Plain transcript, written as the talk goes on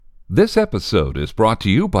This episode is brought to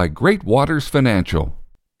you by Great Waters Financial.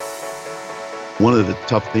 One of the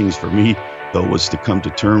tough things for me, though, was to come to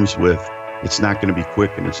terms with it's not going to be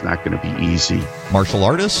quick and it's not going to be easy. Martial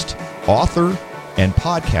artist, author, and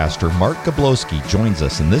podcaster Mark Gablowski joins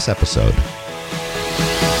us in this episode.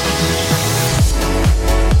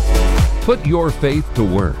 Put your faith to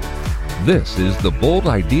work. This is the Bold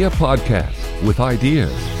Idea Podcast with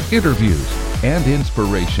ideas, interviews, and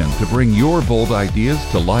inspiration to bring your bold ideas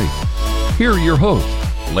to life. Here are your hosts,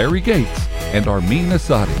 Larry Gates and Armin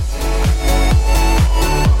Asadi.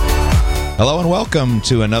 Hello and welcome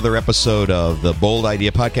to another episode of the Bold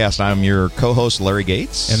Idea Podcast. I'm your co-host, Larry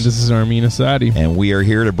Gates. And this is Armin Asadi. And we are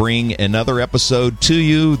here to bring another episode to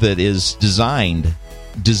you that is designed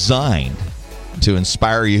to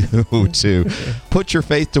inspire you to put your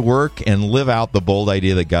faith to work and live out the bold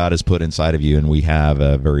idea that God has put inside of you. And we have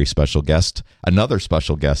a very special guest, another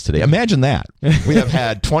special guest today. Imagine that. We have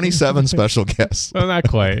had 27 special guests. Well, not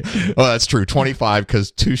quite. Oh, that's true. 25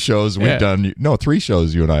 because 2 shows we've done. No, 3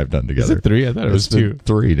 shows you and I have done together. Is it 3? I thought it was 2.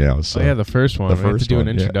 3 now. So. Oh, yeah, the first one. We have to do an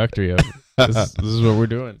introductory of this is what we're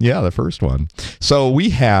doing. Yeah, the first one. So we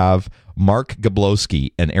have Mark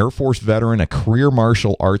Gablowski, an Air Force veteran, a career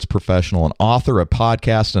martial arts professional, an author, a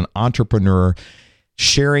podcast, an entrepreneur,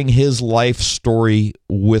 sharing his life story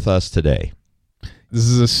with us today. This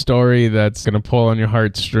is a story that's going to pull on your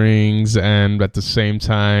heartstrings and at the same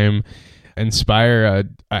time inspire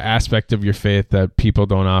an aspect of your faith that people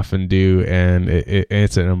don't often do, and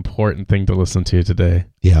it's an important thing to listen to today.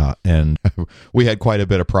 Yeah, and we had quite a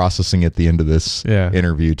bit of processing at the end of this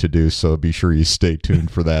interview to do, so be sure you stay tuned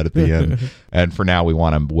for that at the end. And for now, we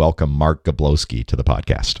want to welcome Mark Gablowski to the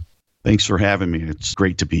podcast. Thanks for having me. It's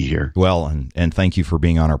great to be here. Well, and thank you for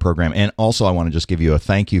being on our program. And also, I want to just give you a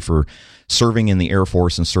thank you for serving in the Air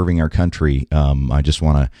Force and serving our country. I just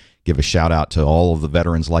want to give a shout out to all of the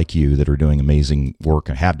veterans like you that are doing amazing work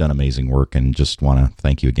and have done amazing work, and just want to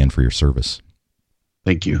thank you again for your service.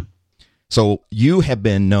 Thank you. So you have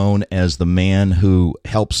been known as the man who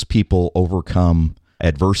helps people overcome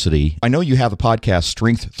adversity. I know you have a podcast,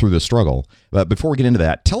 Strength Through the Struggle, but before we get into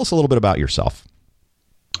that, tell us a little bit about yourself.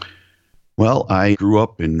 Well, I grew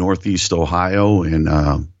up in Northeast Ohio in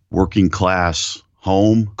a working class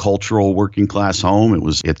home, cultural working class home. It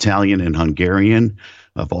was Italian and Hungarian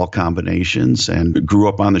of all combinations, and grew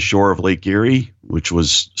up on the shore of Lake Erie, which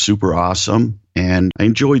was super awesome. And I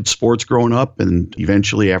enjoyed sports growing up, and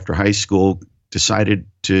eventually after high school decided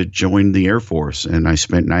to join the Air Force. And I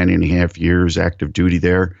spent 9.5 years active duty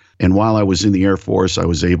there. And while I was in the Air Force, I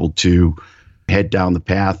was able to head down the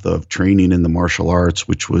path of training in the martial arts,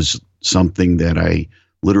 which was something that I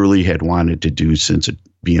literally had wanted to do since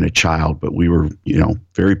being a child. But we were,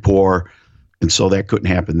 very poor. And so that couldn't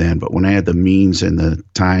happen then. But when I had the means and the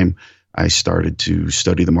time, I started to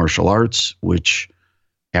study the martial arts, which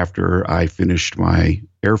after I finished my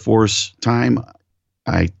Air Force time,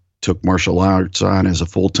 I took martial arts on as a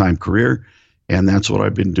full-time career. And that's what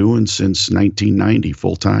I've been doing since 1990,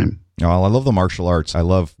 full-time. Oh, I love the martial arts. I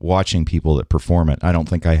love watching people that perform it. I don't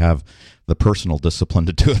think I have the personal discipline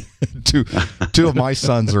to do it. Two of my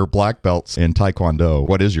sons are black belts in Taekwondo.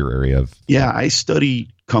 What is your area of? Yeah, I study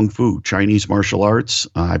Kung Fu, Chinese martial arts.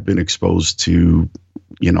 I've been exposed to,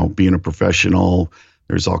 being a professional.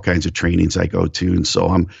 There's all kinds of trainings I go to. And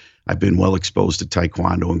so I've been well exposed to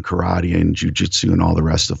Taekwondo and karate and jiu-jitsu and all the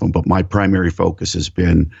rest of them. But my primary focus has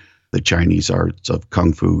been the Chinese arts of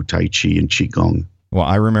Kung Fu, Tai Chi, and Qigong. Well,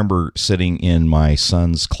 I remember sitting in my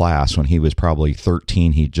son's class when he was probably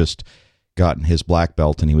 13. He just gotten his black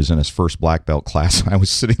belt and he was in his first black belt class. I was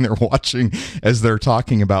sitting there watching as they're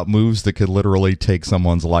talking about moves that could literally take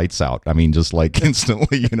someone's lights out. I mean, just like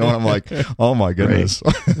instantly, and I'm like, oh my goodness,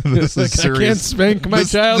 this is serious. I can't spank my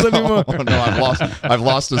child anymore. No, I've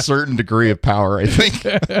lost a certain degree of power, I think.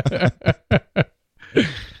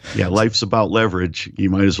 Yeah, life's about leverage. You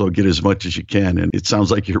might as well get as much as you can. And it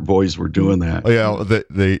sounds like your boys were doing that. Yeah,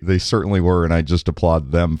 they certainly were. And I just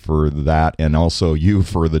applaud them for that. And also you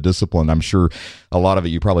for the discipline. I'm sure a lot of it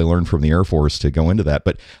you probably learned from the Air Force to go into that.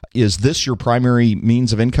 But is this your primary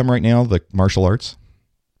means of income right now, the martial arts?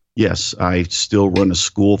 Yes, I still run a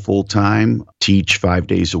school full time, teach 5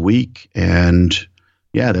 days a week. And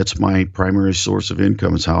yeah, that's my primary source of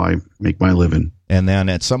income. Is how I make my living. And then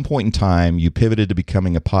at some point in time, you pivoted to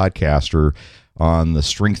becoming a podcaster on the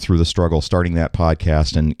Strength Through the Struggle, starting that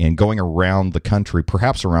podcast and going around the country,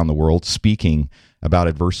 perhaps around the world, speaking about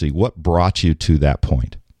adversity. What brought you to that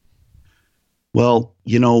point? Well,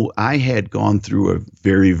 I had gone through a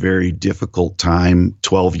very, very difficult time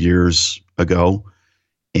 12 years ago.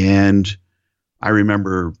 And I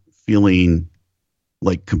remember feeling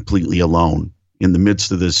like completely alone. in the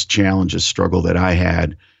midst of this challenge, this struggle that I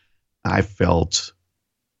had, I felt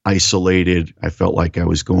isolated. I felt like I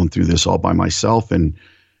was going through this all by myself. And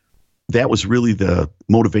that was really the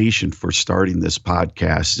motivation for starting this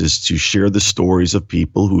podcast, is to share the stories of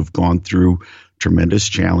people who've gone through tremendous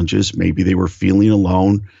challenges. Maybe they were feeling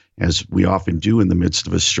alone, as we often do in the midst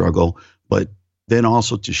of a struggle, but then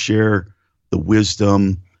also to share the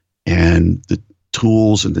wisdom and the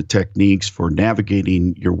tools and the techniques for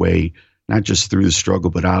navigating your way, not just through the struggle,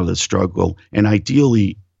 but out of the struggle, and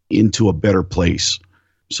ideally into a better place.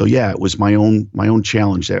 So yeah, it was my own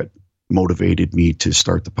challenge that motivated me to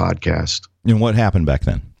start the podcast. And what happened back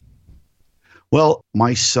then? Well,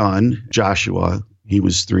 my son, Joshua, he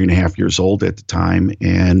was 3.5 years old at the time,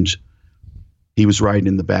 and he was riding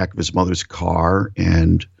in the back of his mother's car,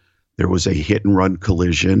 and there was a hit and run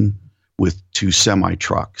collision with 2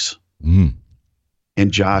 semi-trucks. Mm.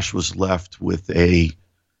 And Josh was left with a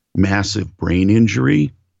massive brain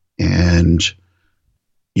injury. And,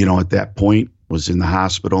 at that point was in the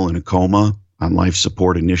hospital in a coma on life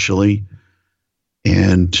support initially.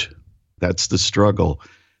 And that's the struggle.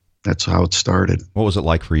 That's how it started. What was it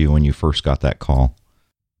like for you when you first got that call?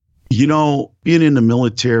 Being in the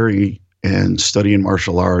military and studying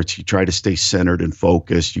martial arts, you try to stay centered and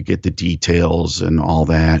focused. You get the details and all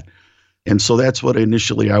that. And so that's what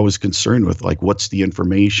initially I was concerned with, like, what's the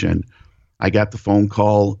information? I got the phone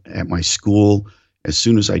call at my school. As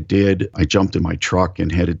soon as I did, I jumped in my truck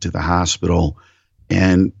and headed to the hospital.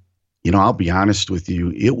 And, I'll be honest with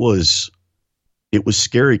you, it was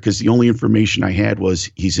scary because the only information I had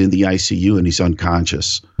was he's in the ICU and he's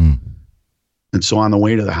unconscious. Mm. And so on the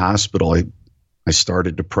way to the hospital, I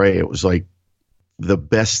started to pray. It was like the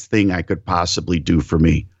best thing I could possibly do for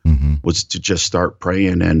me was to just start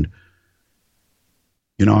praying. And,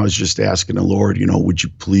 I was just asking the Lord, would you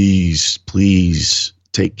please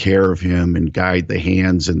take care of him and guide the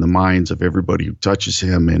hands and the minds of everybody who touches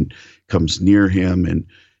him and comes near him and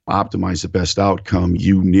optimize the best outcome.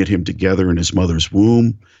 You knit him together in his mother's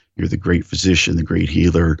womb. You're the great physician, the great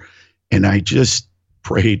healer. And I just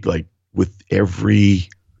prayed like with every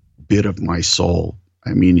bit of my soul.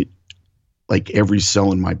 I mean, like every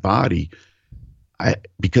cell in my body,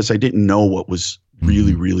 because I didn't know what was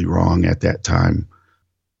really, really wrong at that time.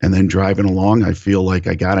 And then driving along, I feel like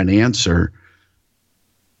I got an answer.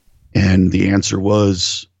 And the answer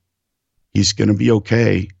was, he's going to be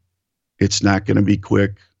okay. It's not going to be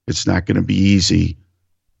quick. It's not going to be easy,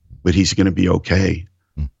 but he's going to be okay.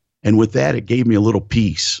 And with that, it gave me a little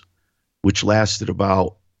peace, which lasted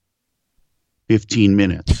about 15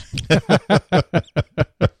 minutes.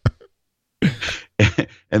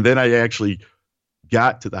 And then I actually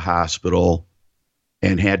got to the hospital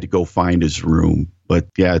and had to go find his room. But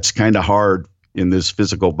yeah, it's kind of hard in this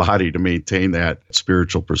physical body to maintain that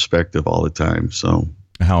spiritual perspective all the time. So,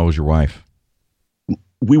 how was your wife?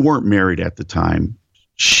 We weren't married at the time.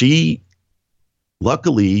 She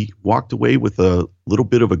luckily walked away with a little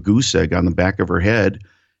bit of a goose egg on the back of her head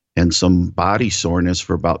and some body soreness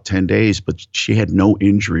for about 10 days, but she had no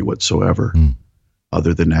injury whatsoever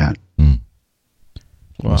other than that.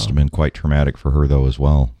 Wow. Must have been quite traumatic for her, though, as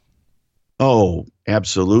well. Oh,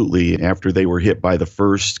 absolutely. After they were hit by the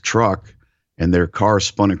first truck and their car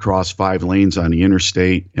spun across 5 lanes on the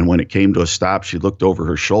interstate, and when it came to a stop, she looked over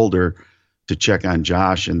her shoulder to check on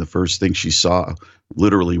Josh, and the first thing she saw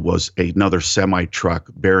literally was another semi-truck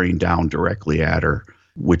bearing down directly at her,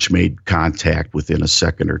 which made contact within a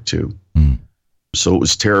second or two. So it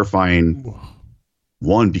was terrifying,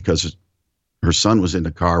 one, because her son was in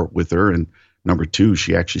the car with her, and number 2,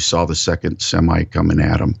 she actually saw the second semi coming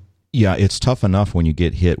at him. Yeah, it's tough enough when you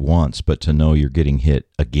get hit once, but to know you're getting hit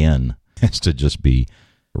again has to just be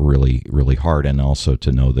really, really hard, and also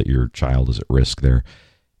to know that your child is at risk there.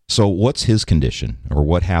 So what's his condition, or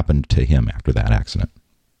what happened to him after that accident?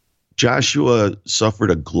 Joshua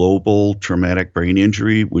suffered a global traumatic brain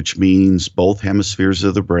injury, which means both hemispheres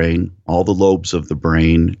of the brain, all the lobes of the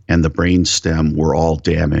brain, and the brain stem were all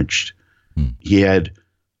damaged. He had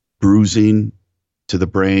bruising to the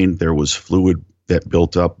brain. There was fluid that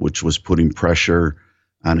built up, which was putting pressure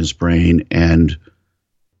on his brain. And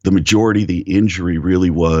the majority of the injury really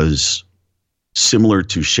was similar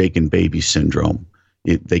to shaken baby syndrome.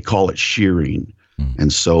 They call it shearing.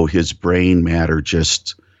 And so his brain matter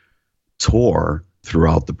just tore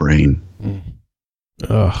throughout the brain.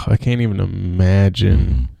 Ugh, I can't even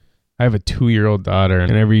imagine. I have a 2-year-old daughter,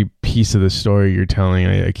 and every piece of the story you're telling,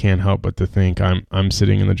 I can't help but to think I'm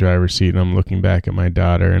sitting in the driver's seat and I'm looking back at my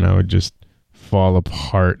daughter, and I would just fall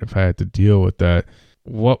apart if I had to deal with that.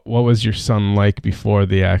 What was your son like before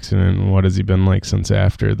the accident, and what has he been like since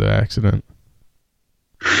after the accident?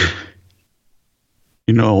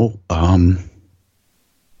 When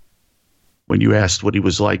you asked what he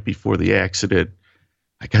was like before the accident,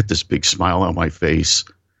 I got this big smile on my face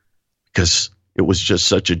because it was just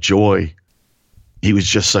such a joy. He was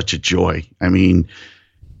just such a joy. I mean,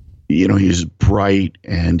 he was bright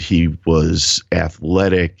and he was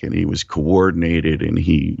athletic and he was coordinated and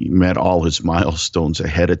he met all his milestones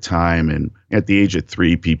ahead of time. And at the age of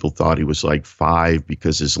 3, people thought he was like 5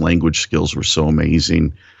 because his language skills were so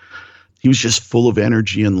amazing. He was just full of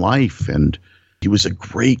energy and life, and he was a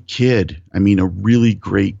great kid. I mean, a really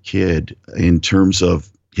great kid in terms of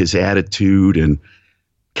his attitude and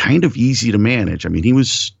kind of easy to manage. I mean, he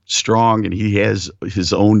was strong and he has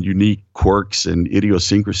his own unique quirks and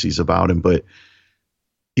idiosyncrasies about him, but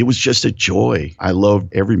it was just a joy. I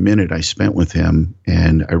loved every minute I spent with him,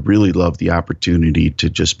 and I really loved the opportunity to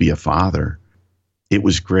just be a father. It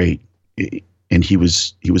was great. And he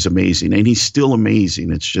was amazing, and he's still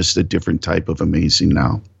amazing. It's just a different type of amazing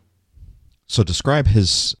now. So describe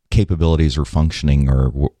his capabilities or functioning,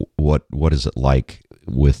 or what is it like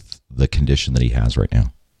with the condition that he has right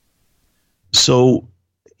now? So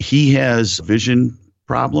he has vision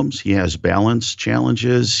problems. He has balance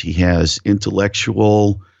challenges. He has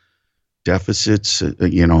intellectual deficits,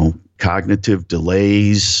 cognitive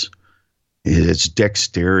delays. He has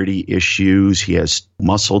dexterity issues. He has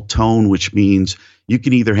muscle tone, which means you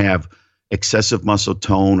can either have excessive muscle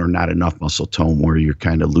tone or not enough muscle tone where you're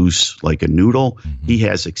kind of loose like a noodle. Mm-hmm. He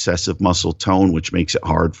has excessive muscle tone, which makes it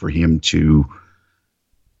hard for him to,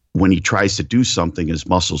 when he tries to do something, his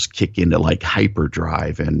muscles kick into like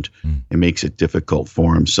hyperdrive, and it makes it difficult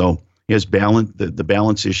for him. So he has the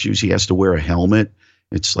balance issues. He has to wear a helmet.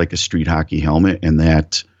 It's like a street hockey helmet, and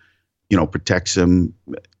that protects him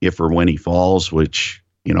if or when he falls, which,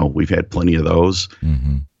 we've had plenty of those.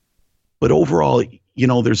 Mm-hmm. But overall,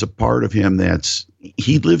 there's a part of him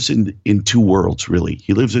he lives in 2 worlds, really.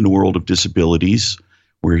 He lives in the world of disabilities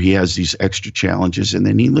where he has these extra challenges. And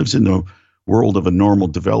then he lives in the world of a normal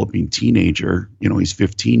developing teenager. He's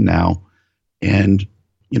 15 now. And,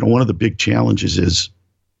 one of the big challenges is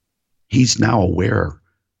he's now aware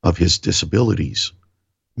of his disabilities.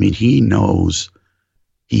 I mean, he knows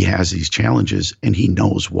he has these challenges and he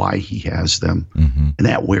knows why he has them. Mm-hmm. And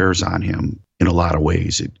that wears on him in a lot of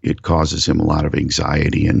ways. It causes him a lot of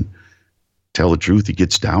anxiety, and tell the truth, he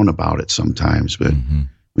gets down about it sometimes, but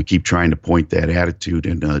we keep trying to point that attitude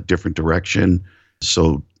in a different direction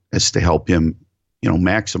so as to help him,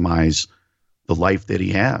 maximize the life that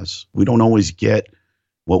he has. We don't always get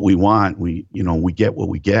what we want. We get what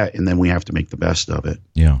we get, and then we have to make the best of it.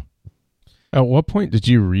 Yeah. At what point did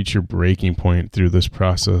you reach your breaking point through this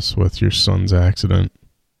process with your son's accident?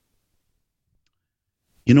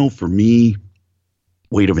 For me,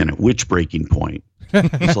 wait a minute, which breaking point?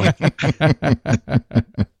 It's like,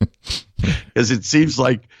 because it seems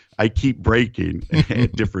like I keep breaking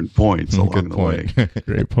at different points along the way.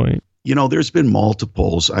 Great point. There's been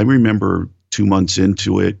multiples. I remember 2 months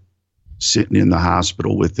into it, sitting in the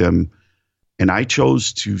hospital with him, and I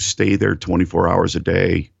chose to stay there 24 hours a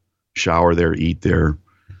day, shower there, eat there.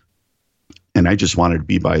 And I just wanted to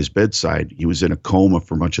be by his bedside. He was in a coma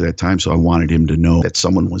for much of that time, so I wanted him to know that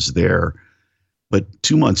someone was there. But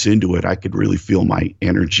 2 months into it, I could really feel my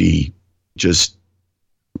energy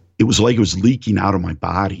it was like it was leaking out of my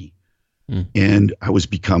body. And I was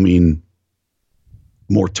becoming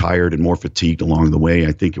more tired and more fatigued along the way.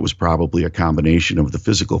 I think it was probably a combination of the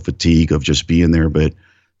physical fatigue of just being there, but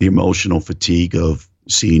the emotional fatigue of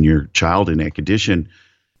seeing your child in that condition.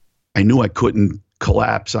 I knew I couldn't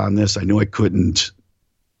collapse on this. I knew I couldn't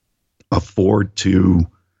afford to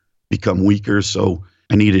become weaker. So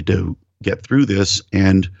I needed to get through this,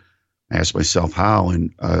 and I asked myself how.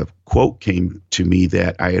 And a quote came to me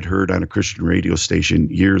that I had heard on a Christian radio station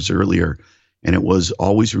years earlier. And it was,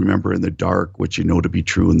 always remember in the dark what you know to be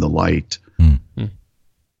true in the light. Mm-hmm.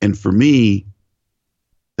 And for me,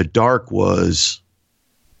 the dark was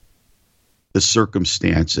the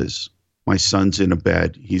circumstances. My son's in a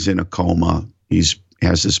bed. He's in a coma. He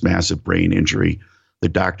has this massive brain injury. The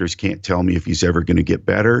doctors can't tell me if he's ever going to get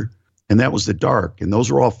better. And that was the dark. And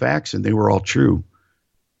those were all facts, and they were all true.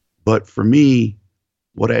 But for me,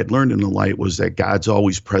 what I had learned in the light was that God's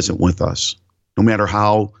always present with us. No matter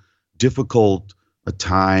how difficult a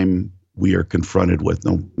time we are confronted with,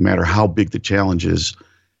 no matter how big the challenge is,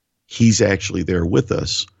 he's actually there with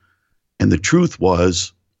us. And the truth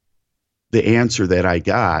was, the answer that I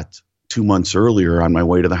got 2 months earlier on my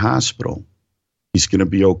way to the hospital, he's going to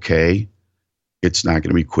be okay. It's not going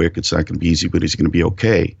to be quick. It's not going to be easy, but he's going to be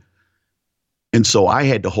okay. And so I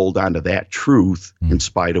had to hold on to that truth in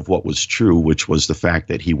spite of what was true, which was the fact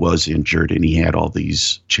that he was injured and he had all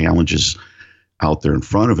these challenges. out there in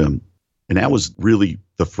front of him. And that was really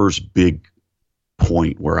the first big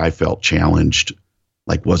point where I felt challenged.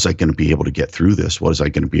 Like, was I going to be able to get through this? Was I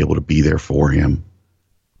going to be able to be there for him?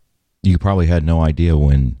 You probably had no idea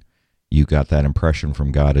when you got that impression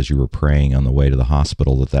from God as you were praying on the way to the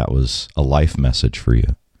hospital that was a life message for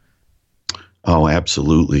you. Oh,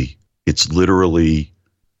 absolutely. It's literally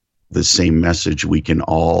the same message we can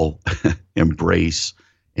all embrace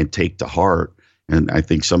and take to heart. And I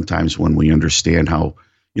think sometimes when we understand how,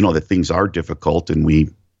 that things are difficult and we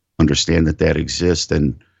understand that exists,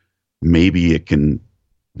 then maybe it can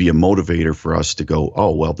be a motivator for us to go,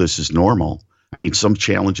 oh, well, this is normal. I mean, some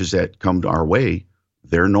challenges that come to our way,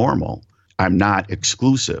 they're normal. I'm not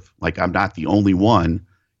exclusive. Like, I'm not the only one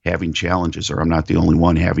having challenges, or I'm not the only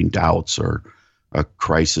one having doubts or a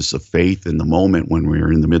crisis of faith in the moment when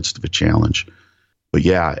we're in the midst of a challenge. But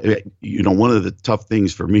yeah, one of the tough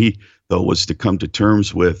things for me, though, was to come to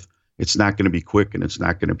terms with it's not going to be quick and it's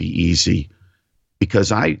not going to be easy.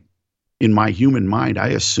 Because in my human mind, I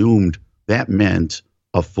assumed that meant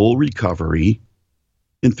a full recovery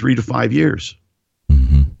in 3 to 5 years.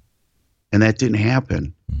 Mm-hmm. And that didn't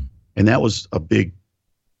happen. And that was a big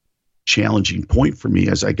challenging point for me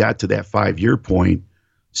as I got to that 5-year point,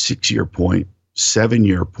 6-year point,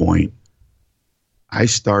 7-year point. I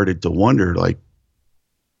started to wonder, like,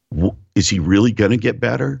 is he really going to get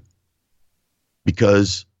better?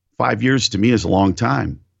 Because 5 years to me is a long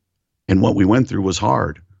time. And what we went through was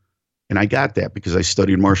hard. And I got that because I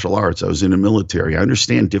studied martial arts. I was in the military. I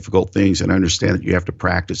understand difficult things, and I understand that you have to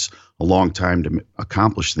practice a long time to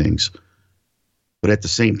accomplish things. But at the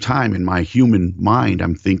same time, in my human mind,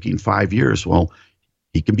 I'm thinking 5 years, well,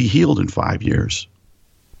 he can be healed in 5 years.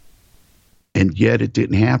 And yet it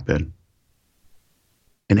didn't happen.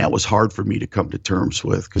 And that was hard for me to come to terms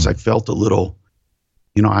with because I felt a little,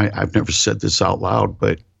 I've never said this out loud,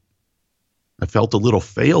 but I felt a little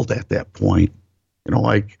failed at that point.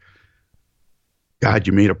 Like, God,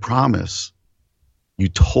 you made a promise. You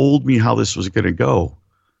told me how this was going to go.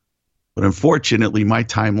 But unfortunately, my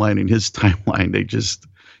timeline and his timeline, they just,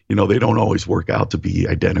 they don't always work out to be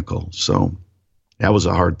identical. So that was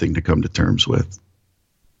a hard thing to come to terms with.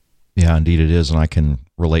 Yeah, indeed it is. And I can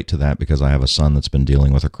relate to that because I have a son that's been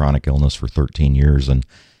dealing with a chronic illness for 13 years. And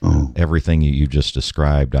everything you just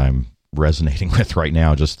described, I'm resonating with right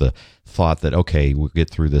now. Just the thought that, okay, we'll get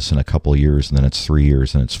through this in a couple of years, and then it's 3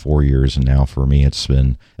 years, and it's 4 years. And now for me, it's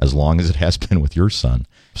been as long as it has been with your son.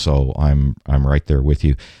 So I'm right there with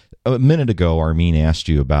you. A minute ago, Armin asked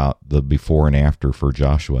you about the before and after for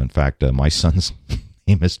Joshua. In fact, my son's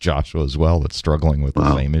name is Joshua as well, that's struggling with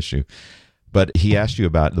the same issue. But he asked you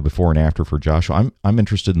about the before and after for Joshua. I'm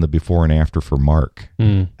interested in the before and after for Mark.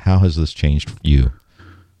 How has this changed you?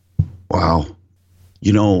 Wow.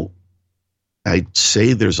 I'd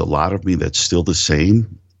say there's a lot of me that's still the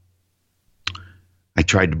same. I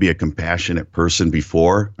tried to be a compassionate person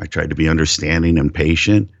before. I tried to be understanding and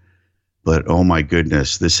patient. But oh my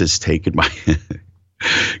goodness, this has taken my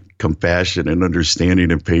compassion and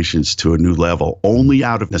understanding and patience to a new level, only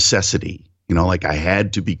out of necessity. Like I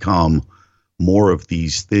had to become more of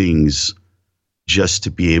these things just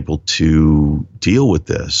to be able to deal with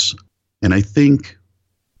this. And I think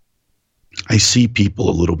I see people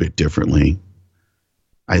a little bit differently.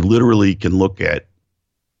 I literally can look at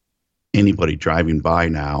anybody driving by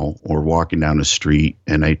now or walking down the street,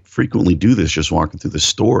 and I frequently do this just walking through the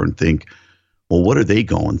store and think, well, what are they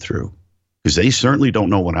going through? Because they certainly don't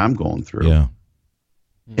know what I'm going through. Yeah.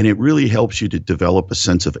 And it really helps you to develop a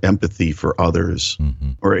sense of empathy for others,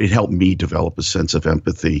 or it helped me develop a sense of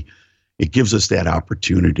empathy. It gives us that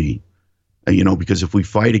opportunity, because if we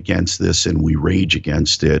fight against this and we rage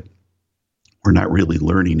against it, we're not really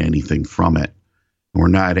learning anything from it. We're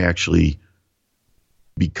not actually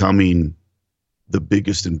becoming the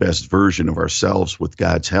biggest and best version of ourselves with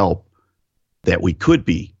God's help that we could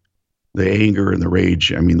be. The anger and the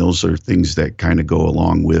rage, those are things that kind of go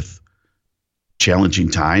along with challenging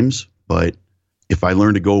times. But if I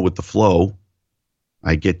learn to go with the flow,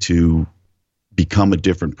 I get to become a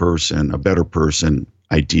different person, a better person,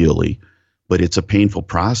 ideally. But it's a painful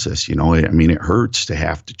process, it hurts to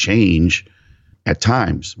have to change at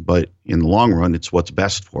times, but in the long run, it's what's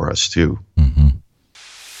best for us too. Mm-hmm.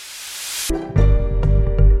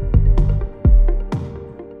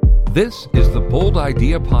 This is the Bold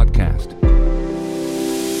Idea Podcast.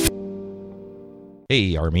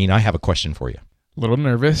 Hey, Armin, I have a question for you. A little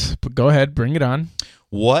nervous, but go ahead, bring it on.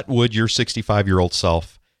 What would your 65-year-old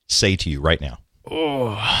self say to you right now?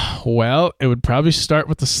 Oh, well, it would probably start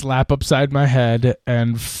with a slap upside my head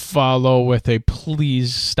and follow with a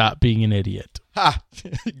please stop being an idiot. Ha!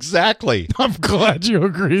 Exactly. I'm glad you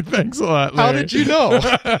agree. Thanks a lot, Larry. How did you know?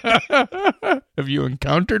 Have you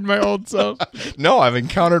encountered my old self? No, I've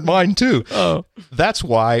encountered mine too. Oh. That's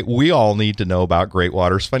why we all need to know about Great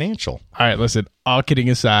Waters Financial. All right, listen, all kidding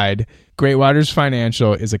aside, Great Waters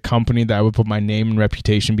Financial is a company that I would put my name and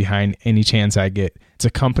reputation behind any chance I get. It's a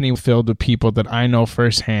company filled with people that I know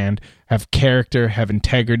firsthand, have character, have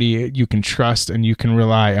integrity, you can trust and you can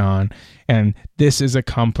rely on. And this is a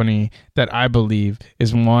company that I believe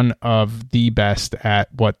is one of the best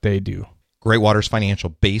at what they do. Great Waters Financial,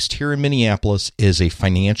 based here in Minneapolis, is a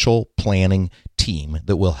financial planning team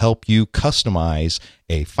that will help you customize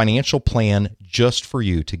a financial plan just for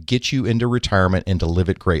you to get you into retirement and to live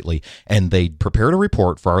it greatly. And they prepared a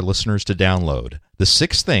report for our listeners to download. The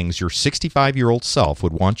 6 things your 65-year-old self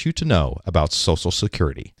would want you to know about Social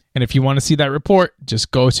Security. And if you want to see that report, just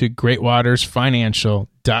go to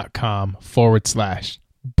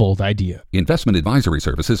greatwatersfinancial.com/bold idea. Investment advisory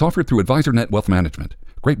services offered through AdvisorNet Wealth Management.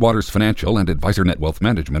 Great Waters Financial and AdvisorNet Wealth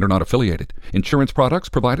Management are not affiliated. Insurance products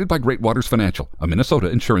provided by Great Waters Financial, a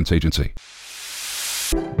Minnesota insurance agency.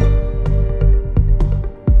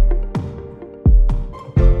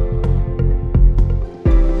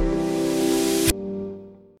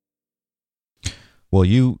 Well,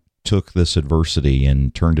 you took this adversity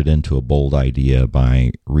and turned it into a bold idea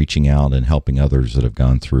by reaching out and helping others that have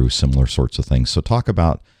gone through similar sorts of things. So talk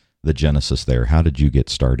about the genesis there. How did you get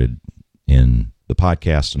started in the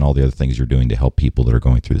podcast and all the other things you're doing to help people that are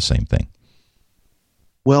going through the same thing?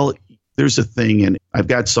 Well, there's a thing, and I've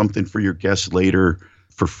got something for your guests later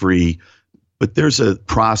for free, but there's a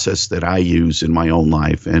process that I use in my own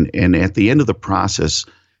life. And at the end of the process,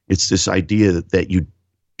 it's this idea that you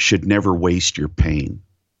should never waste your pain.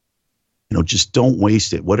 You know, just don't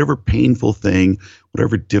waste it. Whatever painful thing,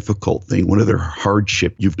 whatever difficult thing, whatever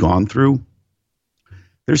hardship you've gone through,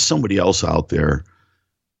 there's somebody else out there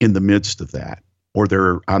in the midst of that, or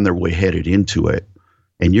they're on their way headed into it.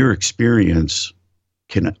 And your experience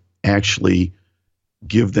can actually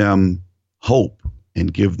give them hope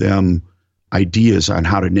and give them ideas on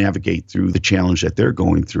how to navigate through the challenge that they're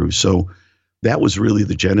going through. So that was really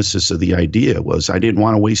the genesis of the idea. Was I didn't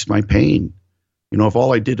want to waste my pain. You know, if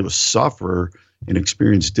all I did was suffer and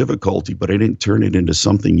experience difficulty, but I didn't turn it into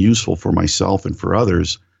something useful for myself and for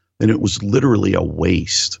others, then it was literally a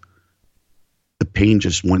waste. The pain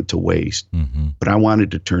just went to waste. Mm-hmm. But I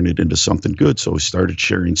wanted to turn it into something good. So I started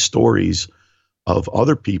sharing stories of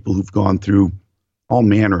other people who've gone through all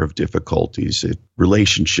manner of difficulties,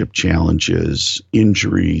 relationship challenges,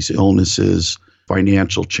 injuries, illnesses,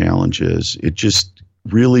 financial challenges. It just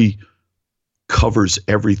really covers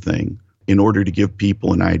everything in order to give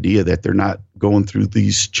people an idea that they're not going through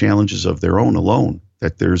these challenges of their own alone,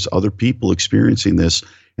 that there's other people experiencing this,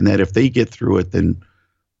 and that if they get through it, then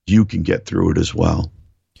you can get through it as well.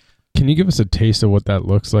 Can you give us a taste of what that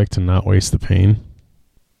looks like to not waste the pain?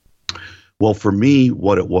 Well, for me,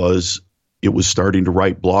 what it was starting to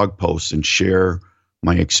write blog posts and share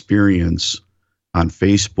my experience on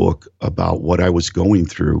Facebook about what I was going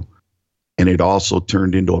through. And it also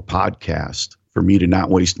turned into a podcast. For me to not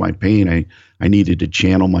waste my pain, I needed to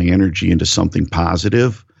channel my energy into something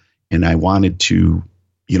positive, and I wanted to,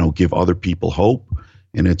 give other people hope.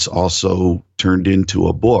 And it's also turned into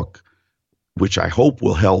a book, which I hope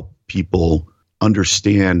will help people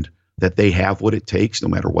understand that they have what it takes no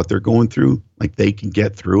matter what they're going through. Like, they can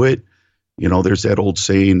get through it. There's that old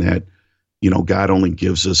saying that, God only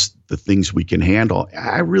gives us the things we can handle.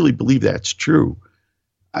 I really believe that's true.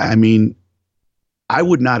 I mean, I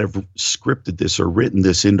would not have scripted this or written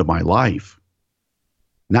this into my life.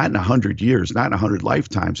 Not in 100 years, not in 100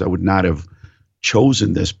 lifetimes. I would not have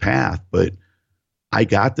chosen this path, but I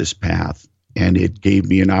got this path, and it gave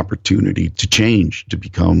me an opportunity to change, to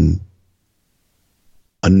become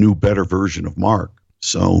a new, better version of Mark.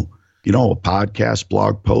 So, a podcast,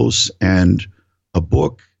 blog posts, and a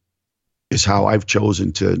book is how I've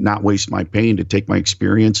chosen to not waste my pain, to take my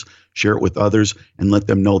experience, share it with others, and let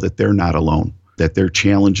them know that they're not alone, that their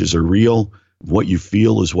challenges are real. What you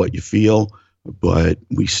feel is what you feel, but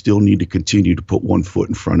we still need to continue to put one foot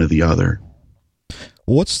in front of the other.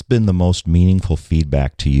 What's been the most meaningful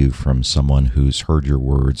feedback to you from someone who's heard your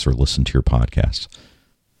words or listened to your podcast?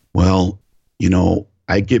 Well,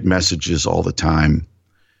 I get messages all the time,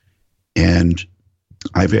 and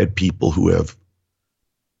I've had people who have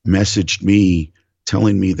messaged me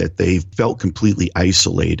telling me that they felt completely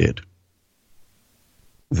isolated,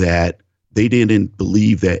 that they didn't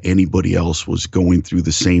believe that anybody else was going through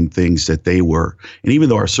the same things that they were. And even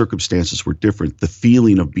though our circumstances were different, the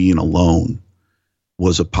feeling of being alone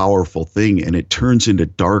was a powerful thing, and it turns into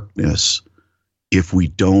darkness if we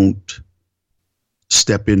don't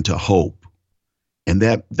step into hope. And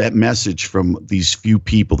that message from these few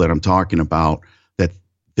people that I'm talking about, that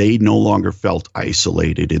they no longer felt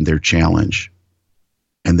isolated in their challenge,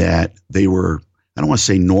 and that they were, I don't want to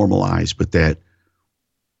say normalized, but that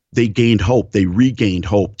they gained hope. They regained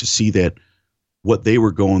hope to see that what they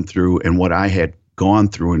were going through and what I had gone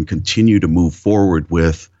through and continue to move forward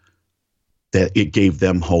with, that it gave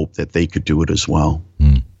them hope that they could do it as well.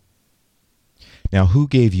 Now, who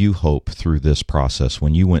gave you hope through this process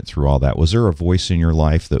when you went through all that? Was there a voice in your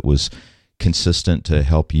life that was consistent to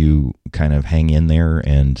help you kind of hang in there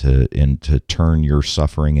and to turn your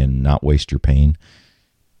suffering and not waste your pain?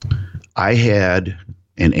 I had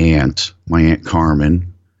an aunt, my Aunt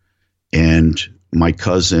Carmen, and my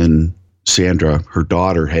cousin Sandra. Her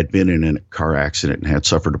daughter had been in a car accident and had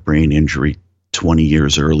suffered a brain injury 20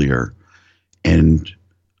 years earlier. And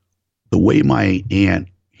the way my aunt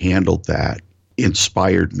handled that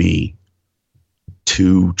inspired me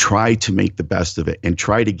to try to make the best of it and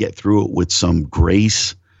try to get through it with some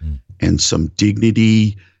grace and some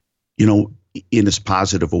dignity, in as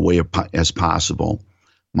positive a way as possible.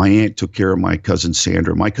 My aunt took care of my cousin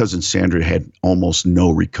Sandra. My cousin Sandra had almost no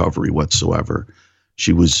recovery whatsoever.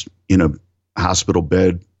 She was in a hospital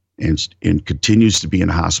bed and continues to be in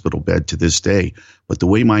a hospital bed to this day. But the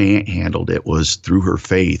way my aunt handled it was through her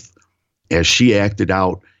faith, as she acted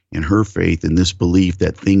out in her faith and this belief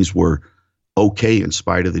that things were okay in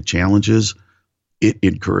spite of the challenges. It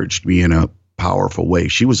encouraged me in a powerful way.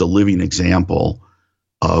 She was a living example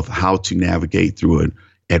of how to navigate through an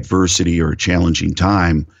adversity or a challenging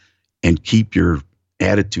time and keep your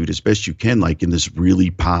attitude as best you can, like in this really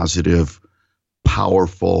positive,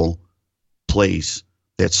 powerful place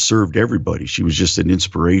that served everybody. She was just an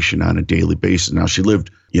inspiration on a daily basis. Now, she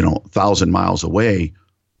lived, 1,000 miles away,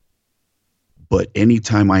 but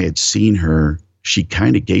anytime I had seen her, she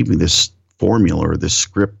kind of gave me this formula or this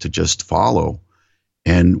script to just follow.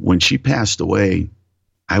 And when she passed away,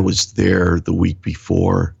 I was there the week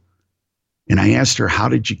before, and I asked her, how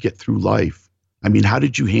did you get through life? I mean, how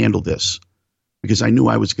did you handle this? Because I knew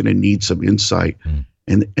I was going to need some insight.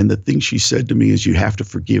 And the thing she said to me is, you have to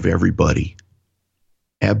forgive everybody.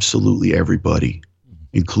 Absolutely everybody,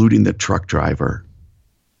 including the truck driver.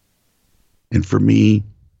 And for me,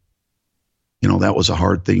 that was a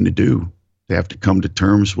hard thing to do, to have to come to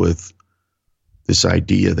terms with this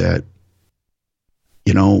idea that,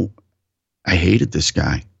 I hated this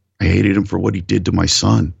guy. I hated him for what he did to my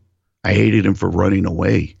son. I hated him for running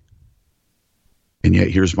away. And yet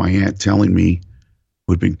here's my aunt telling me,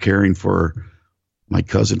 who had been caring for my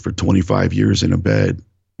cousin for 25 years in a bed,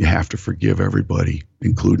 you have to forgive everybody,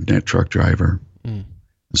 including that truck driver. And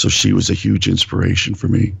so she was a huge inspiration for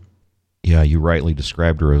me. Yeah, you rightly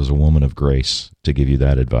described her as a woman of grace to give you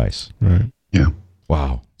that advice. Right. Yeah.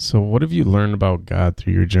 Wow. So what have you learned about God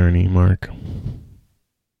through your journey, Mark?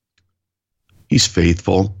 He's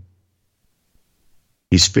faithful.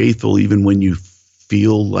 He's faithful even when you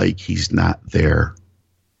feel like he's not there.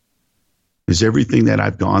 Because everything that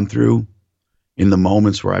I've gone through, in the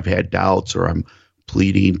moments where I've had doubts or I'm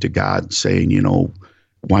pleading to God saying,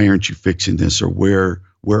 why aren't you fixing this? Or where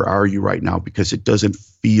are you right now? Because it doesn't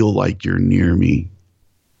feel like you're near me.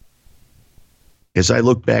 As I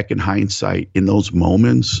look back in hindsight, in those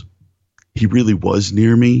moments, he really was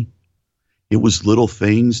near me. It was little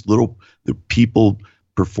things, the people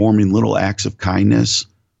performing little acts of kindness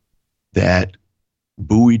that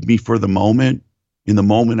buoyed me for the moment. In the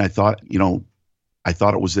moment, I thought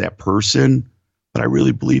it was that person, but I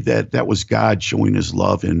really believe that that was God showing his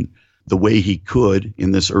love in the way he could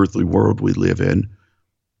in this earthly world we live in,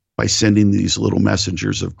 by sending these little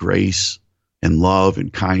messengers of grace and love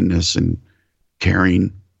and kindness and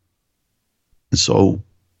caring. And so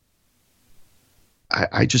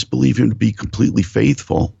I just believe him to be completely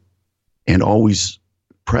faithful and always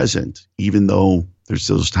present, even though there's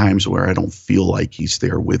those times where I don't feel like he's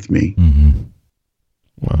there with me. Mm-hmm.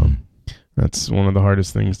 Wow. That's one of the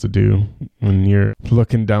hardest things to do when you're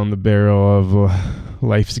looking down the barrel of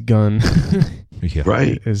life's gun. Yeah.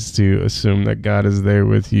 Right. Is to assume that God is there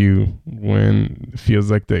with you when it feels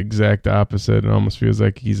like the exact opposite. It almost feels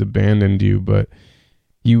like he's abandoned you, but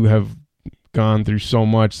you have gone through so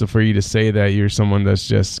much. So for you to say that, you're someone that's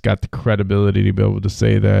just got the credibility to be able to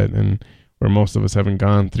say that, and where most of us haven't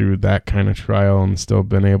gone through that kind of trial and still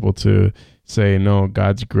been able to say, no,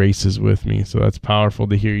 God's grace is with me. So that's powerful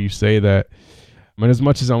to hear you say that. But as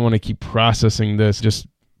much as I want to keep processing this, just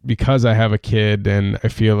because I have a kid and I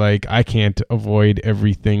feel like I can't avoid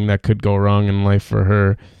everything that could go wrong in life for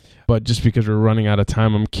her, but just because we're running out of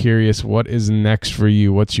time, I'm curious, what is next for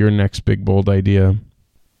you? What's your next big, bold idea?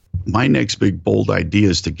 my next big bold idea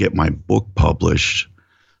is to get my book published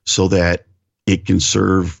so that it can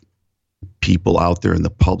serve people out there in the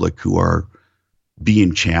public who are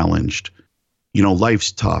being challenged. You know,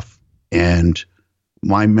 life's tough, and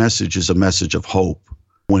my message is a message of hope.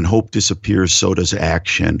 When hope disappears, so does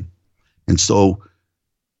action. And so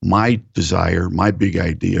my desire, my big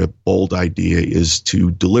idea, bold idea, is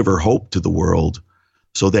to deliver hope to the world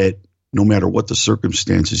so that no matter what the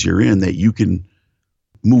circumstances you're in, that you can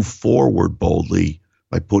move forward boldly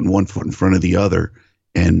by putting one foot in front of the other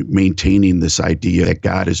and maintaining this idea that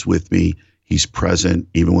God is with me. He's present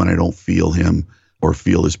even when I don't feel him or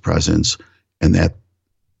feel his presence, and that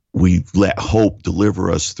we let hope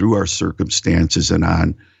deliver us through our circumstances and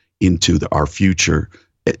on into our future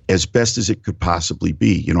as best as it could possibly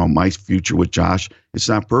be. You know, my future with Josh, it's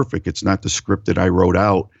not perfect. It's not the script that I wrote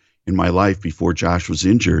out in my life before Josh was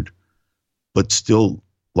injured, but still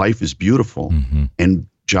life is beautiful. Mm-hmm. And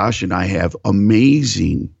Josh and I have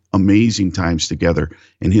amazing times together.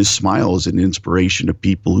 And his smile is an inspiration to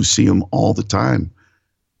people who see him all the time.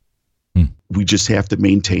 We just have to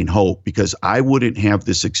maintain hope, because I wouldn't have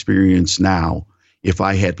this experience now if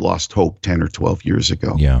I had lost hope 10 or 12 years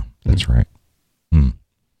ago. Yeah, that's right.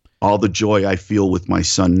 All the joy I feel with my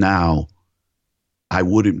son now, I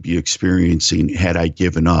wouldn't be experiencing had I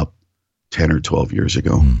given up 10 or 12 years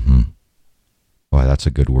ago. Mm-hmm. Well, that's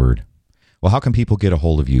a good word. Well, how can people get a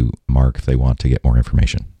hold of you, Mark, if they want to get more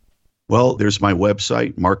information? Well, there's my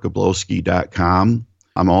website, markgablowski.com.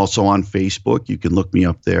 I'm also on Facebook. You can look me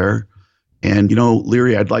up there. And, you know,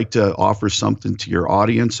 Leary, I'd like to offer something to your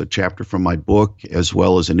audience, a chapter from my book, as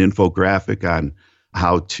well as an infographic on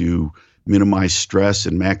how to minimize stress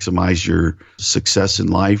and maximize your success in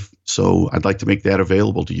life. So I'd like to make that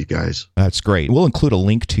available to you guys. That's great. We'll include a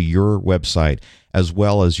link to your website as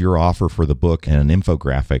well as your offer for the book and an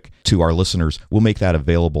infographic to our listeners. We'll make that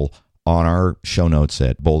available on our show notes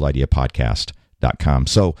at boldideapodcast.com.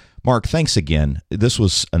 So, Mark, thanks again. This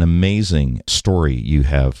was an amazing story you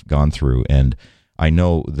have gone through, and I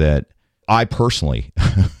know that I personally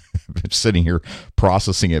am sitting here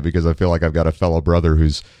processing it because I feel like I've got a fellow brother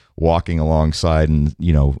who's walking alongside and,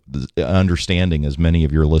 you know, understanding, as many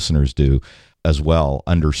of your listeners do as well,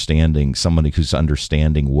 understanding somebody who's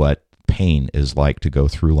understanding what pain is like to go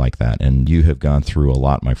through like that. And you have gone through a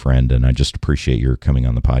lot, my friend, and I just appreciate your coming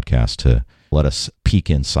on the podcast to let us peek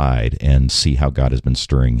inside and see how God has been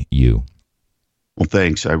stirring you. Well,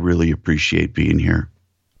 thanks. I really appreciate being here.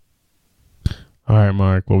 All right,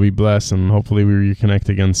 Mark. Well, be blessed, and hopefully we reconnect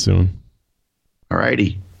again soon. All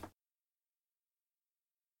righty.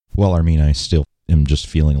 Well, Armin, I still am just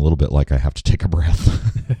feeling a little bit like I have to take a breath.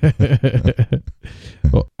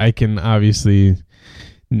 Well, I can obviously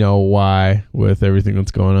know why with everything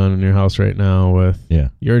that's going on in your house right now with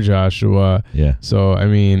your Joshua. Yeah. So, I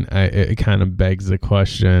mean, it kind of begs the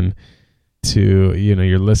question to, you know,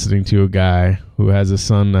 you're listening to a guy who has a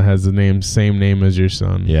son that has the same name as your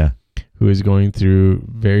son. Yeah. Who is going through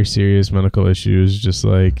very serious medical issues, just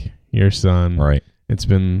like your son. Right. It's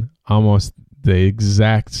been almost the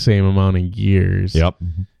exact same amount of years. Yep.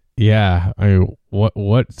 Yeah. I mean,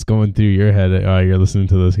 what's going through your head while you're listening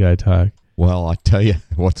to this guy talk? Well, I tell you,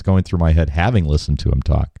 what's going through my head, having listened to him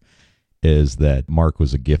talk, is that Mark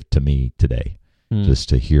was a gift to me today. Just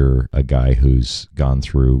to hear a guy who's gone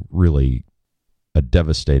through really a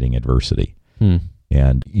devastating adversity.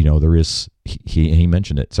 And, you know, there is, he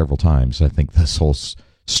mentioned it several times, I think this whole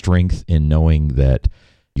strength in knowing that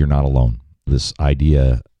you're not alone. This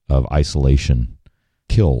idea of isolation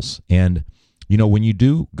kills. And, you know, when you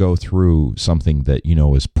do go through something that, you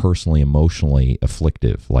know, is personally, emotionally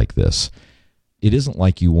afflictive like this, it isn't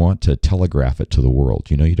like you want to telegraph it to the world.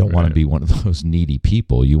 You know, you don't want to be one of those needy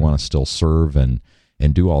people. You want to still serve and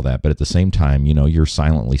do all that. But at the same time, you know, you're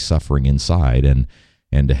silently suffering inside, and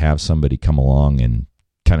to have somebody come along and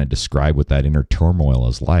kind of describe what that inner turmoil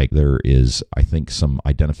is like, there is, I think, some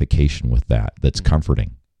identification with that's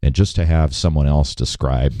comforting. And just to have someone else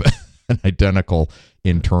describe an identical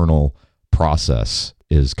internal process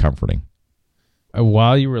is comforting.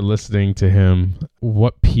 While you were listening to him,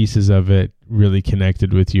 what pieces of it really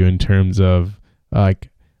connected with you in terms of like,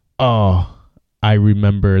 oh, I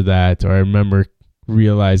remember that, or I remember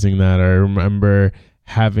realizing that, or I remember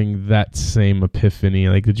having that same epiphany?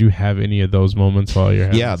 Like, did you have any of those moments while you're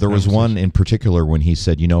having there was one in particular when he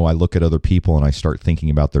said, you know, I look at other people and I start thinking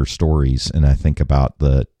about their stories, and I think about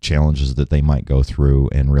the challenges that they might go through,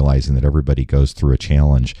 and realizing that everybody goes through a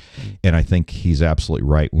challenge. And I think he's absolutely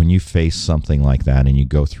right. When you face something like that and you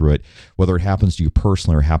go through it, whether it happens to you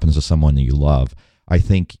personally or happens to someone that you love, I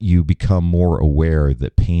think you become more aware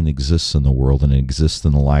that pain exists in the world and it exists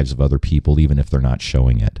in the lives of other people, even if they're not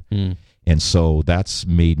showing it. And so that's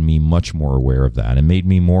made me much more aware of that and made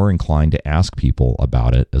me more inclined to ask people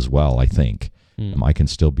about it as well, I think. I can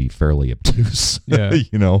still be fairly obtuse,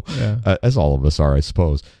 as all of us are, I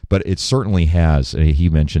suppose. But it certainly has, he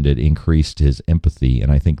mentioned it, increased his empathy,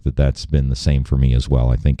 and I think that that's been the same for me as well.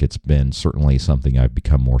 I think it's been certainly something I've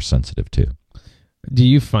become more sensitive to. Do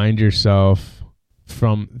you find yourself,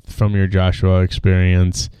 from your Joshua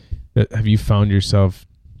experience, have you found yourself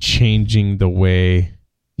changing the way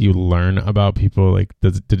you learn about people? Like,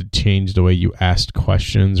 did it change the way you asked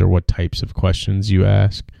questions or what types of questions you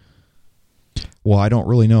ask? Well, I don't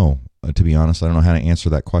really know. To be honest, I don't know how to answer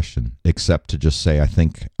that question, except to just say I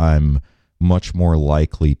think I'm much more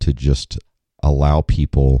likely to just allow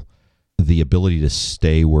people the ability to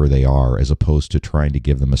stay where they are as opposed to trying to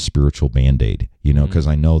give them a spiritual Band-Aid, because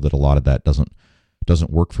I know that a lot of that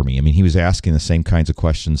doesn't work for me. I mean, he was asking the same kinds of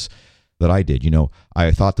questions that I did. I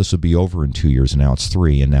thought this would be over in 2 years, and now it's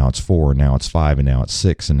 3, and now it's 4, and now it's 5, and now it's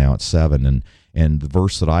 6, and now it's 7. And the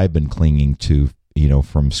verse that I've been clinging to,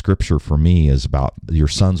 from Scripture for me is about your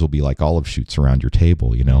sons will be like olive shoots around your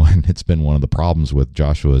table, and it's been one of the problems with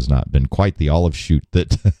Joshua has not been quite the olive shoot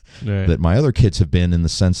that right. that my other kids have been, in the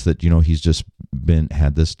sense that, he's just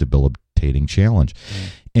had this debilitating challenge.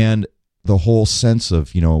 And the whole sense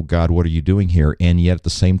of, God, what are you doing here? And yet at the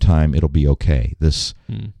same time, it'll be okay. This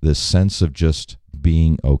sense of just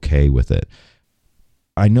being okay with it.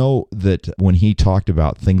 I know that when he talked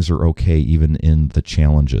about things are okay even in the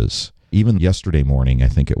challenges, even yesterday morning, I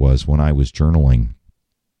think it was, when I was journaling,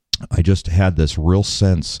 I just had this real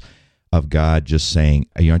sense of God just saying,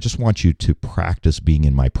 I just want you to practice being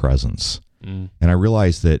in my presence. And I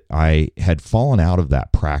realized that I had fallen out of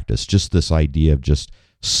that practice, just this idea of just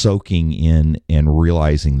soaking in and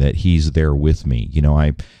realizing that he's there with me.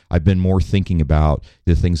 I've been more thinking about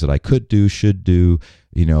the things that I could do, should do,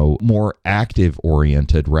 more active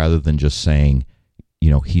oriented rather than just saying,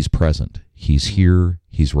 he's present. He's here,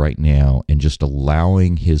 he's right now, and just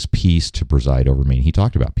allowing his peace to preside over me. And he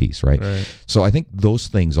talked about peace, right? So I think those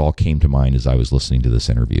things all came to mind as I was listening to this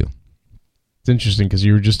interview. It's interesting because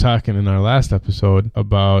you were just talking in our last episode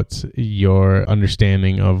about your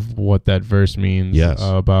understanding of what that verse means,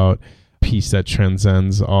 about peace that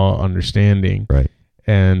transcends all understanding. Right.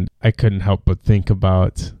 And I couldn't help but think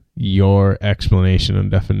about your explanation and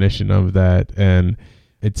definition of that. And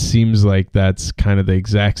it seems like that's kind of the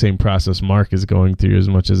exact same process Mark is going through as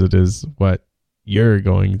much as it is what you're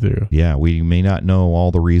going through. Yeah, we may not know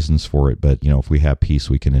all the reasons for it, but, if we have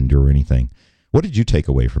peace, we can endure anything. What did you take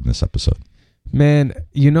away from this episode? Man,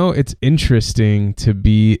 it's interesting to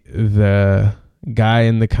be the guy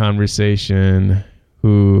in the conversation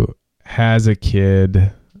who has a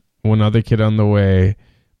kid, one other kid on the way,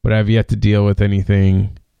 but I've yet to deal with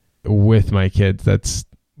anything with my kids that's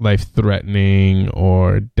life-threatening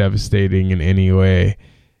or devastating in any way.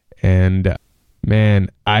 And man,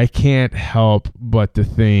 I can't help but to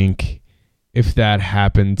think if that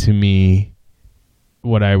happened to me,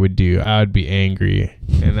 what I would do. I would be angry,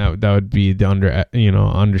 and that would be the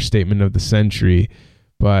understatement of the century.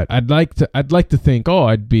 But I'd like to think,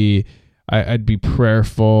 I'd be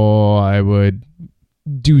prayerful. I would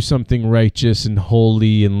do something righteous and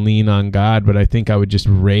holy and lean on God. But I think I would just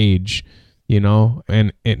rage,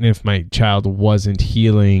 and if my child wasn't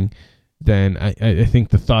healing, then I think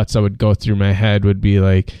the thoughts that would go through my head would be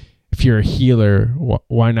like, if you're a healer,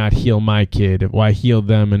 why not heal my kid? Why heal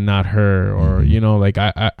them and not her? Or,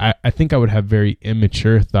 I think I would have very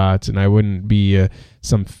immature thoughts, and I wouldn't be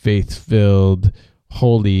some faith-filled,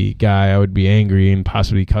 holy guy. I would be angry and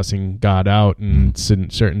possibly cussing God out in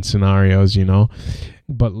certain scenarios,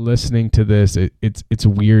 But listening to this, it's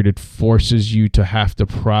weird. It forces you to have to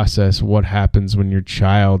process what happens when your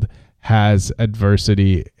child has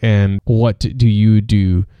adversity, and what do you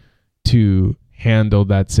do to handle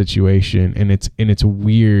that situation. And it's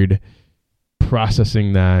weird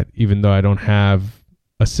processing that, even though I don't have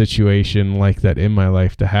a situation like that in my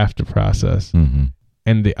life to have to process.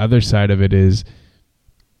 And the other side of it is,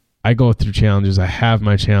 I go through challenges. I have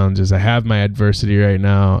my challenges. I have my adversity right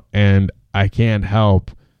now, and I can't help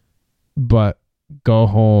but go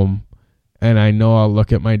home, and I know I'll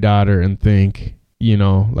look at my daughter and think,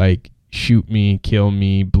 shoot me, kill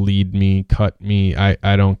me, bleed me, cut me.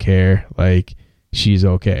 I don't care. She's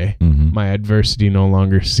okay. My adversity no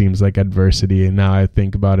longer seems like adversity. And now I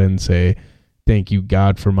think about it and say, thank you,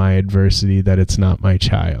 God, for my adversity, that it's not my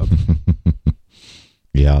child.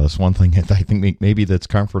 Yeah, that's one thing I think maybe that's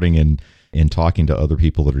comforting in talking to other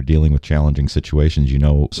people that are dealing with challenging situations.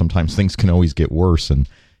 Sometimes things can always get worse. And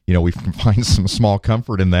we can find some small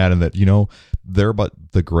comfort in that, and that, they're but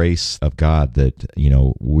the grace of God that,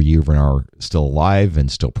 we even are still alive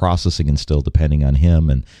and still processing and still depending on him.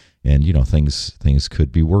 And things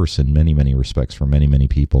could be worse in many, many respects for many, many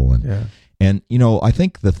people. And, I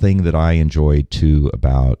think the thing that I enjoyed too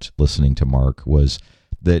about listening to Mark was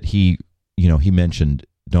that he mentioned,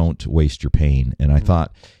 don't waste your pain. And I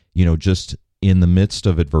thought, just in the midst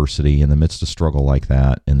of adversity, in the midst of struggle like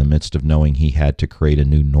that, in the midst of knowing he had to create a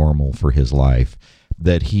new normal for his life,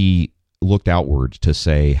 that he looked outward to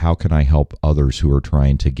say, how can I help others who are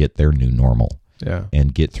trying to get their new normal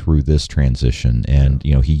and get through this transition? And,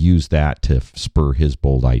 he used that to spur his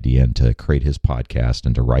bold idea and to create his podcast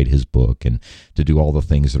and to write his book and to do all the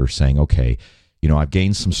things that are saying, okay, I've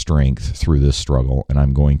gained some strength through this struggle, and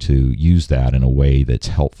I'm going to use that in a way that's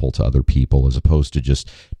helpful to other people as opposed to just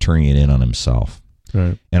turning it in on himself.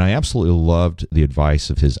 Right. And I absolutely loved the advice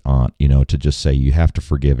of his aunt, to just say you have to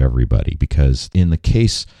forgive everybody, because in the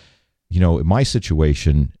case, in my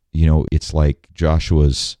situation, it's like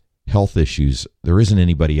Joshua's health issues. There isn't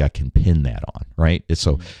anybody I can pin that on, right? And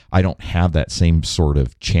so I don't have that same sort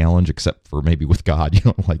of challenge, except for maybe with God,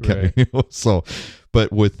 Right. So,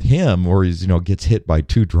 but with him, where he's, gets hit by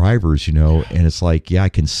two drivers, and it's like, I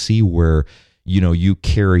can see where, you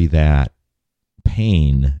carry that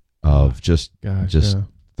pain of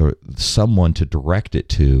someone to direct it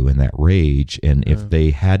to, and that rage. And if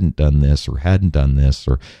they hadn't done this or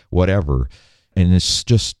whatever, and it's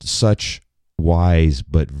just such wise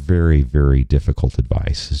but very, very difficult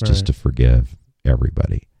advice is just to forgive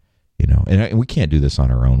everybody, and we can't do this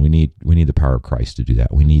on our own. We need the power of Christ to do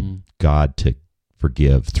that. We need God to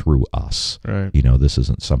forgive through us. Right. This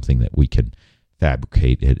isn't something that we can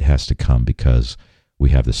fabricate. It has to come because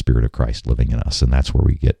we have the Spirit of Christ living in us, and that's where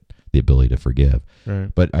we get the ability to forgive.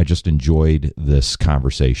 Right. But I just enjoyed this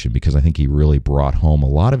conversation because I think he really brought home a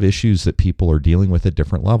lot of issues that people are dealing with at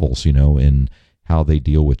different levels, in how they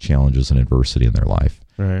deal with challenges and adversity in their life.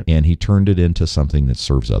 Right. And he turned it into something that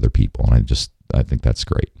serves other people. And I think that's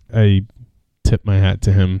great. I tip my hat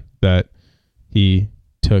to him that he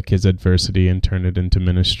took his adversity and turned it into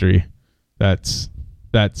ministry. That's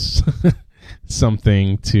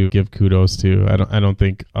something to give kudos to. I don't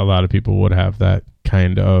think a lot of people would have that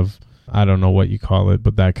kind of, I don't know what you call it,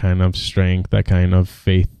 but that kind of strength, that kind of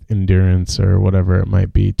faith, endurance, or whatever it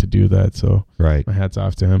might be to do that. So right. My hat's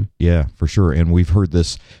off to him. Yeah, for sure. And we've heard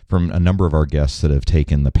this from a number of our guests that have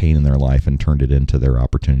taken the pain in their life and turned it into their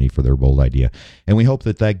opportunity for their bold idea. And we hope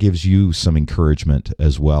that gives you some encouragement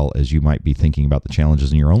as well as you might be thinking about the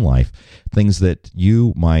challenges in your own life, things that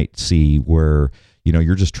you might see where,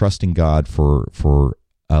 you're just trusting God for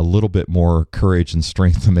a little bit more courage and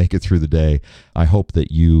strength to make it through the day. I hope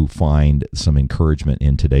that you find some encouragement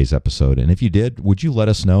in today's episode. And if you did, would you let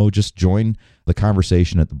us know? Just join the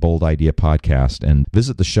conversation at the Bold Idea Podcast and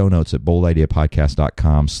visit the show notes at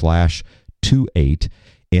boldideapodcast.com/28.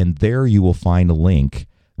 And there you will find a link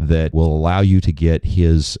that will allow you to get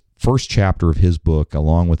his first chapter of his book,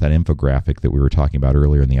 along with that infographic that we were talking about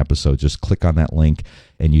earlier in the episode. Just click on that link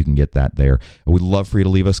and you can get that there. I would love for you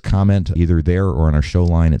to leave us a comment either there or on our show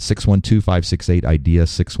line at 612-568-IDEA,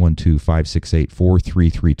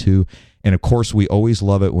 612-568-4332. And of course, we always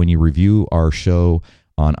love it when you review our show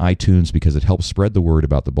on iTunes because it helps spread the word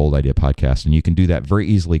about the Bold Idea Podcast. And you can do that very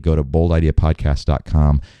easily. Go to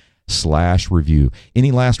boldideapodcast.com/review.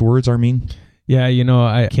 Any last words, Armin? Yeah,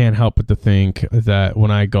 I can't help but to think that when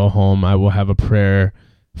I go home, I will have a prayer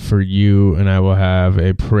for you, and I will have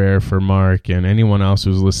a prayer for Mark and anyone else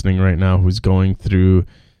who's listening right now who's going through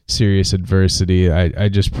serious adversity. I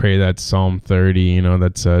just pray that Psalm 30,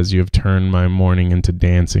 that says, you have turned my mourning into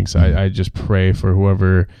dancing. So I just pray for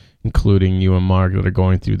whoever, including you and Mark, that are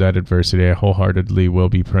going through that adversity. I wholeheartedly will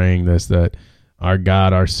be praying this, that our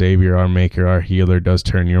God, our Savior, our Maker, our Healer does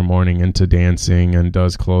turn your mourning into dancing and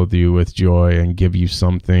does clothe you with joy and give you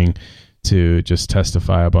something to just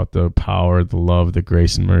testify about the power, the love, the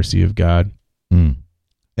grace and mercy of God.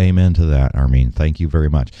 Amen to that, Armin. Thank you very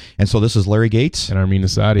much. And so this is Larry Gates. And Armin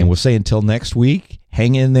Asadi. And we'll say until next week,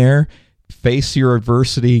 hang in there, face your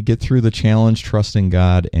adversity, get through the challenge, trust in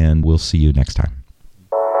God, and we'll see you next time.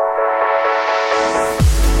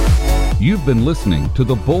 You've been listening to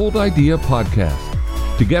the Bold Idea Podcast.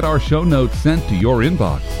 To get our show notes sent to your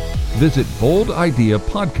inbox, visit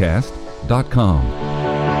boldideapodcast.com.